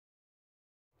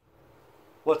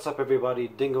What's up everybody,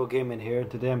 Dingo Gaming here.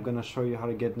 Today I'm going to show you how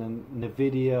to get an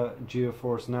Nvidia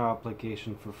Geforce Now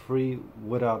application for free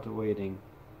without waiting.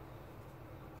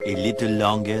 A little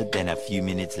longer than a few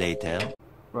minutes later.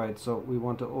 Right, so we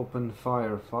want to open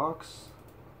Firefox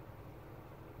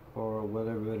or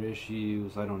whatever it is you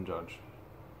use, I don't judge.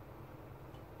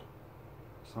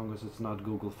 As long as it's not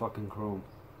Google fucking Chrome.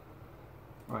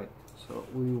 Right, so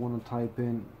we want to type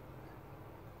in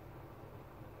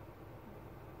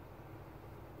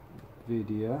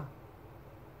Nvidia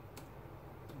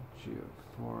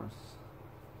Geforce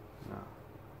Now.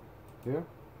 Here.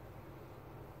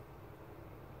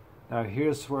 Now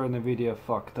here's where Nvidia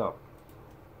fucked up.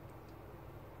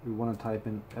 We want to type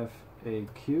in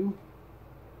FAQ.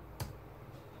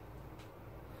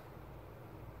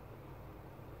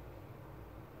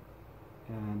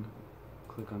 And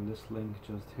click on this link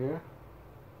just here.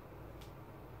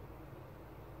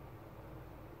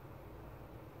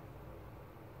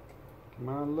 Come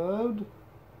on, load.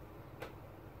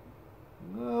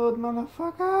 Load,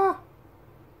 motherfucker.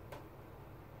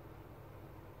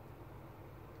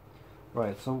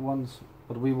 Right, so once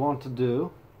what we want to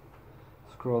do,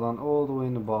 scroll down all the way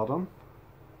in the bottom,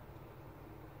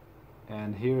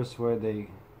 and here's where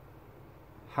they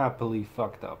happily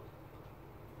fucked up.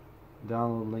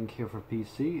 Download link here for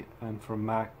PC and for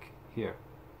Mac here.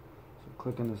 So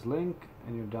click on this link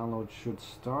and your download should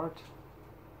start.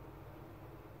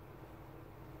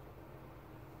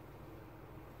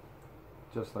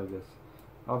 Just like this.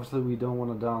 Obviously we don't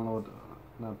want to download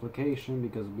an application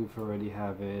because we already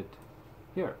have it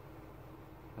here,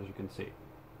 as you can see.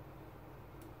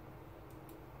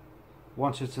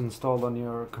 Once it's installed on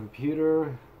your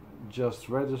computer, just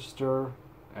register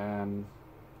and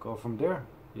go from there.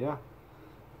 Yeah.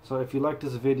 So if you like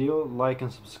this video, like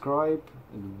and subscribe.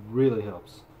 It really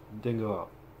helps. Dingo out.